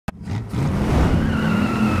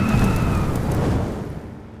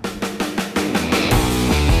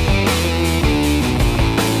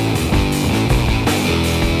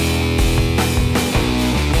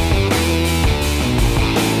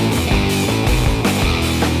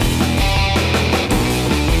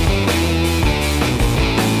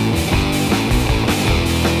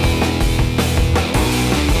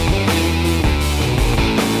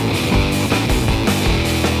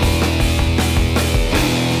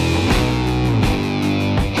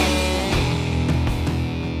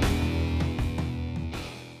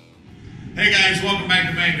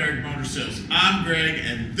Sales. I'm Greg,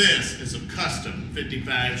 and this is a custom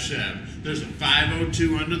 55 Chev. There's a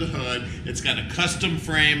 502 under the hood. It's got a custom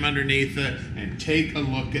frame underneath it, and take a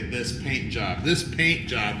look at this paint job. This paint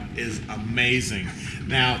job is amazing.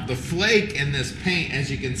 Now, the flake in this paint,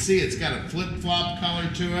 as you can see, it's got a flip-flop color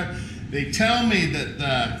to it. They tell me that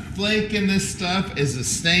the flake in this stuff is the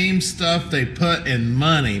same stuff they put in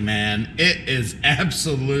money, man. It is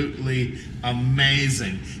absolutely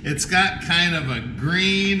amazing. It's got kind of a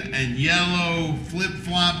green and yellow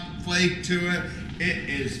flip-flop flake to it. It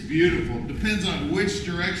is beautiful. Depends on which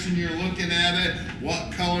direction you're looking at it,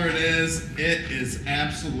 what color it is. It is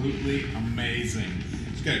absolutely amazing.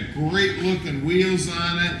 It's got great looking wheels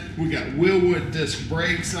on it. We got Wilwood Disc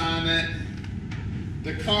Brakes on it.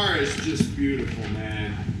 The car is just beautiful,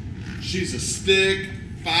 man. She's a stick,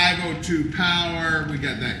 502 power. We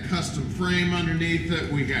got that custom frame underneath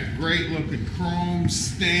it. We got great looking chrome,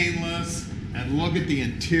 stainless, and look at the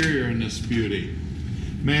interior in this beauty.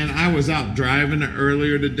 Man, I was out driving it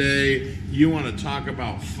earlier today. You want to talk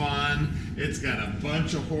about fun. It's got a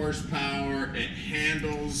bunch of horsepower. It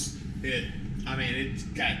handles it. I mean, it's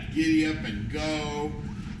got giddy up and go.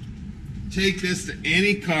 Take this to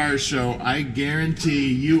any car show. I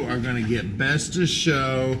guarantee you are going to get best of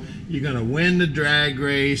show. You're going to win the drag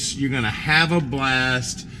race. You're going to have a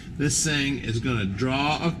blast. This thing is going to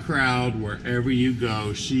draw a crowd wherever you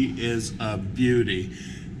go. She is a beauty.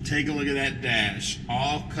 Take a look at that dash.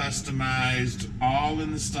 All customized, all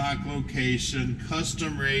in the stock location.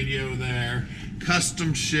 Custom radio there.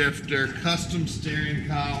 Custom shifter. Custom steering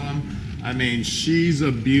column. I mean, she's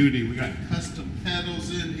a beauty. We got custom pedals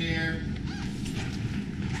in here.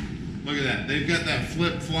 Look at that. They've got that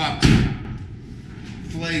flip-flop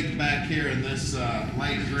flake back here in this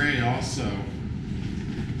light gray also.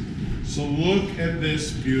 So look at this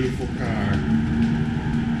beautiful car.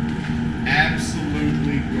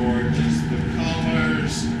 Absolutely gorgeous. The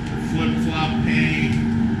colors, the flip-flop paint,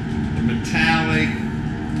 the metallic,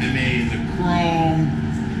 I mean the chrome,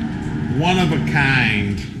 one of a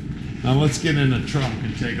kind. Now let's get in the trunk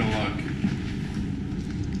and take a look.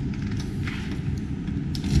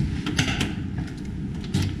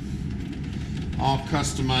 All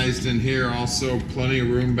customized in here, also plenty of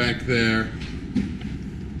room back there.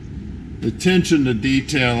 The attention to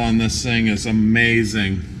detail on this thing is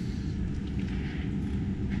amazing.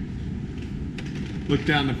 Look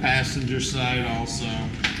down the passenger side also.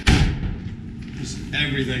 Just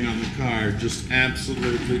everything on the car, just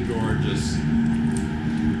absolutely gorgeous.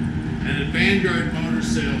 And at Vanguard Motor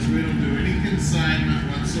Sales, we don't do any consignment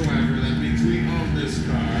whatsoever. That means we own this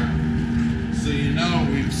car. So you know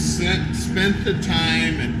we've spent the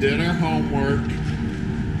time and did our homework.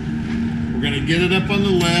 We're going to get it up on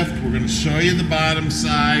the lift. We're going to show you the bottom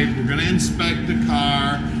side. We're going to inspect the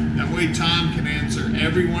car. That way Tom can answer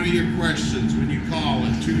every one of your questions when you call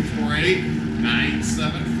at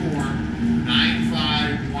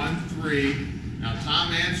 248-974-9513. Now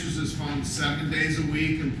Tom answers his phone 7 days a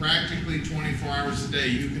week and practically 24 hours a day.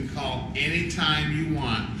 You can call anytime you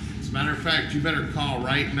want. As a matter of fact, you better call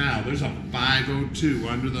right now. There's a 502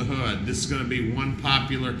 under the hood. This is going to be one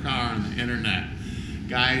popular car on the internet.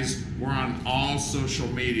 Guys, we're on all social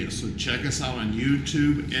media, so check us out on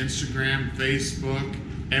YouTube, Instagram, Facebook,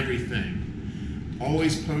 everything.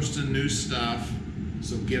 Always posting new stuff,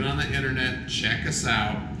 so get on the internet, check us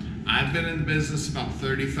out. I've been in business about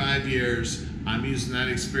 35 years. I'm using that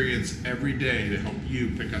experience every day to help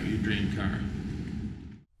you pick up your dream car.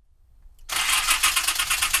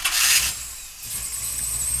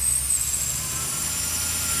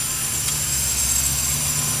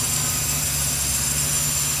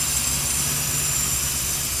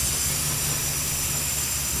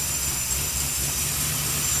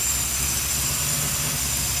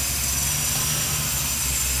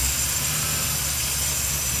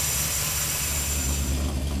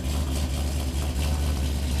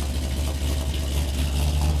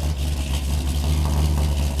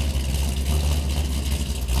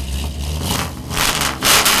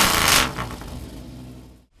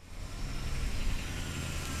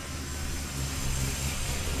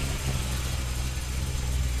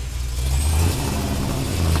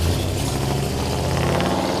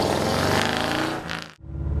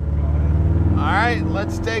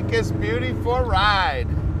 Let's take this beauty for a ride.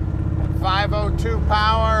 502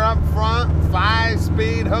 power up front,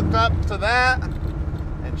 5-speed hooked up to that,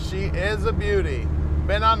 and she is a beauty.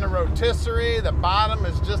 Been on the rotisserie. The bottom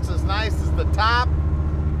is just as nice as the top.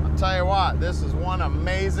 I'll tell you what, this is one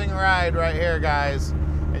amazing ride right here, guys.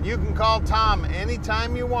 And you can call Tom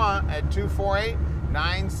anytime you want at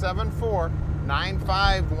 248-974-9513.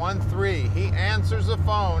 9513. He answers the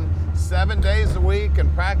phone 7 days a week and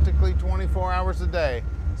practically 24 hours a day.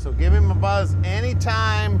 So give him a buzz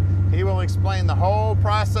anytime. He will explain the whole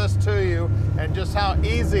process to you and just how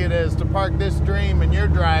easy it is to park this dream in your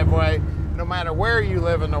driveway, no matter where you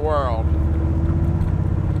live in the world.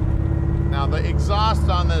 Now the exhaust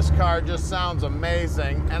on this car just sounds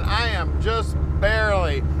amazing, and I am just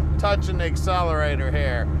barely touching the accelerator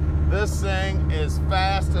here. This thing is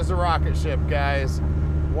fast as a rocket ship, guys.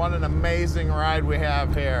 What an amazing ride we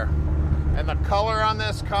have here. And the color on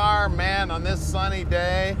this car, man, on this sunny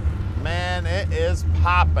day, man, it is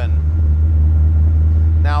popping.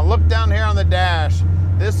 Now look down here on the dash.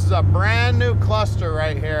 This is a brand new cluster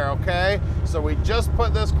right here, okay? So we just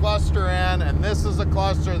put this cluster in, and this is a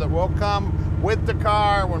cluster that will come with the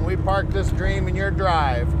car when we park this dream in your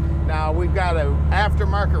drive. Now we've got an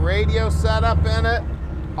aftermarket radio setup in it.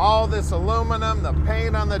 All this aluminum, the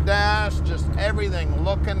paint on the dash, just everything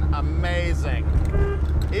looking amazing.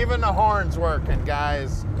 Even the horn's working,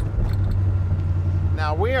 guys.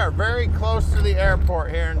 Now we are very close to the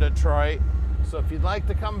airport here in Detroit. So if you'd like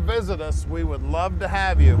to come visit us, we would love to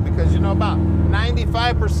have you, because you know about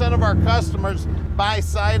 95% of our customers buy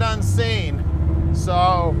sight unseen.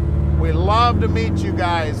 So we love to meet you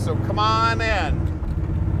guys, so come on in.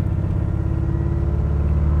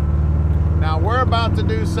 Now we're about to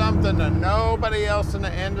do something that nobody else in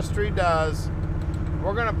the industry does.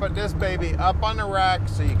 We're gonna put this baby up on the rack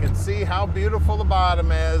so you can see how beautiful the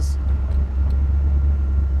bottom is.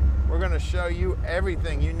 We're gonna show you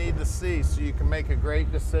everything you need to see so you can make a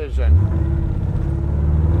great decision.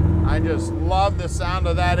 I just love the sound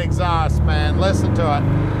of that exhaust, man. Listen to it.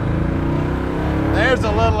 There's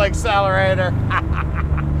a little accelerator.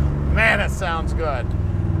 Man, it sounds good.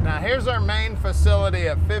 Now here's our main facility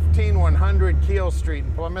at 15100 Keel Street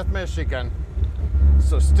in Plymouth, Michigan.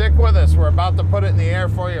 So stick with us, we're about to put it in the air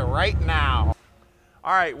for you right now.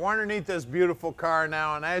 All right, we're underneath this beautiful car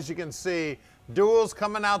now, and as you can see, duals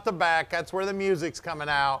coming out the back, that's where the music's coming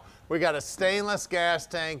out. We got a stainless gas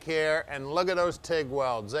tank here, and look at those TIG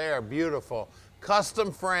welds, they are beautiful.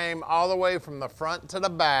 Custom frame all the way from the front to the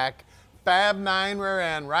back. FAB9 rear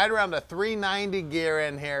end, right around a 390 gear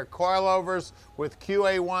in here. Coilovers with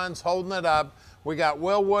QA1s holding it up. We got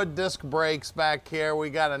Wilwood Disc Brakes back here.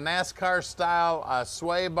 We got a NASCAR style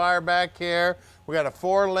sway bar back here. We got a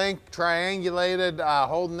 4-link triangulated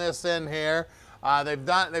holding this in here. They've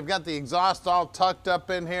got the exhaust all tucked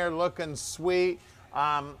up in here, looking sweet.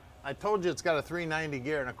 I told you it's got a 390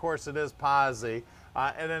 gear, and of course it is posi.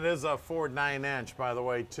 And it is a Ford 9-inch, by the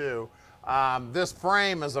way, too. This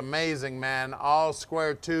frame is amazing, man. All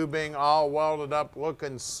square tubing, all welded up,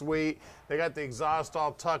 looking sweet. They got the exhaust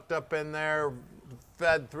all tucked up in there,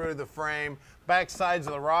 fed through the frame. Back sides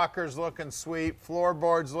of the rockers looking sweet.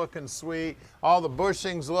 Floorboards looking sweet. All the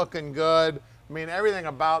bushings looking good. I mean, everything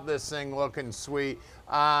about this thing looking sweet.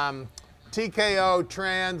 TKO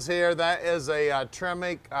trans here, that is a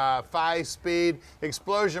Tremec 5-speed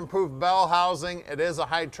explosion-proof bell housing. It is a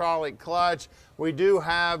hydraulic clutch. We do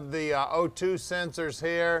have the O2 sensors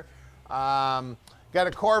here. Got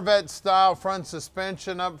a Corvette style front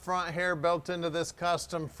suspension up front here built into this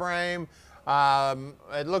custom frame.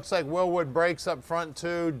 It looks like Wilwood brakes up front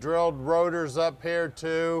too, drilled rotors up here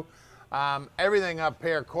too. Everything up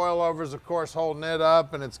here, coilovers of course holding it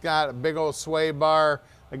up, and it's got a big old sway bar.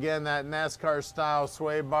 Again, that NASCAR style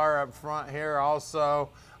sway bar up front here also.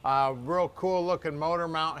 Real cool looking motor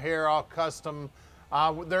mount here, all custom.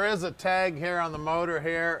 There is a tag here on the motor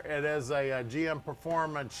here. It is a GM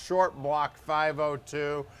Performance short block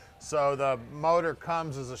 502. So the motor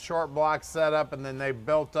comes as a short block setup, and then they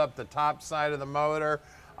built up the top side of the motor.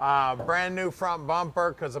 Brand new front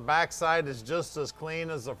bumper, because the back side is just as clean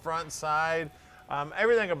as the front side.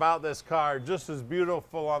 Everything about this car just as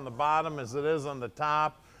beautiful on the bottom as it is on the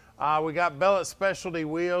top. We got Billet specialty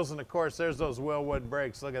wheels, and of course there's those Wilwood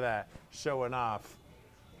brakes. Look at that, showing off.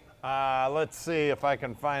 Let's see if I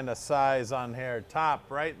can find a size on here.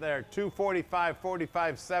 Top right there, 245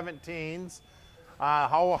 45 17s.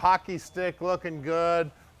 Whole hockey stick looking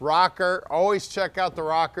good. Rocker, always check out the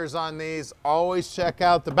rockers on these. Always check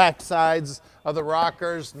out the back sides of the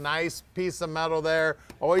rockers. Nice piece of metal there.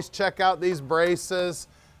 Always check out these braces,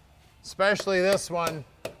 especially this one.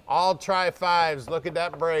 All Tri-5s, look at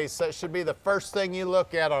that brace. That should be the first thing you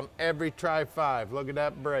look at on every Tri-5. Look at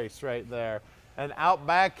that brace right there. And out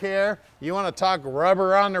back here, you want to talk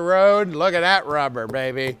rubber on the road? Look at that rubber,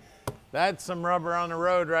 baby. That's some rubber on the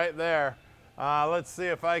road right there. Let's see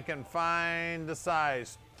if I can find the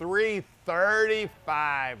size.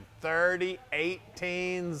 335, 30,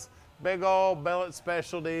 18s, big old Billet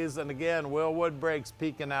specialties, and again, Wilwood brakes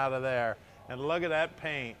peeking out of there. And look at that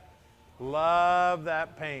paint. Love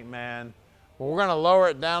that paint, man. Well, we're gonna lower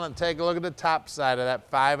it down and take a look at the top side of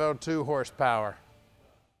that 502 horsepower.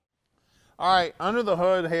 All right, under the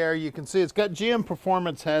hood here, you can see it's got GM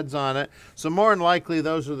Performance heads on it. So more than likely,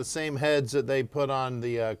 those are the same heads that they put on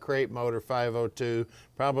the crate motor 502.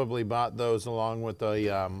 Probably bought those along with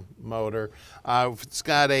the motor. It's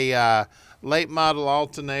got a late model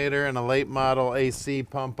alternator and a late model AC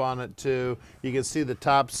pump on it too. You can see the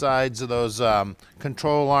top sides of those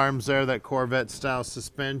control arms there, that Corvette style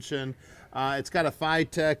suspension. It's got a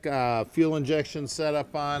FiTech fuel injection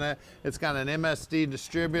setup on it. It's got an MSD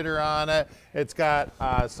distributor on it. It's got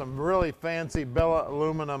some really fancy billet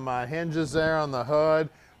aluminum hinges there on the hood.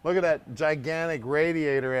 Look at that gigantic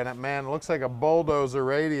radiator in it, man. It looks like a bulldozer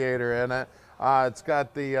radiator in it. It's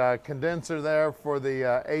got the condenser there for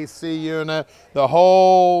the AC unit. The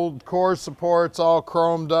whole core support's all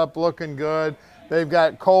chromed up, looking good. They've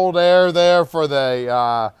got cold air there for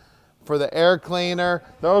the air cleaner.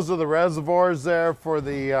 Those are the reservoirs there for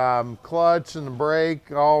the clutch and the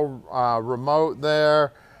brake, all remote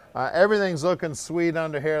there. Everything's looking sweet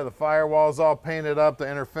under here. The firewall's all painted up. The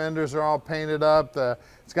inner fenders are all painted up.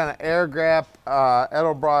 It's got an air gap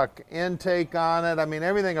Edelbrock intake on it. I mean,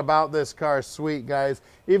 everything about this car is sweet, guys.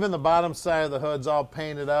 Even the bottom side of the hood's all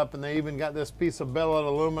painted up, and they even got this piece of billet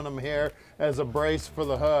aluminum here as a brace for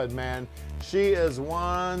the hood, man. She is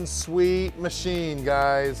one sweet machine,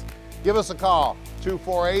 guys. Give us a call,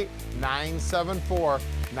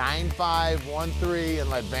 248-974-9513, and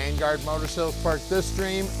let Vanguard Motor Sales park this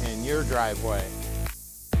dream in your driveway.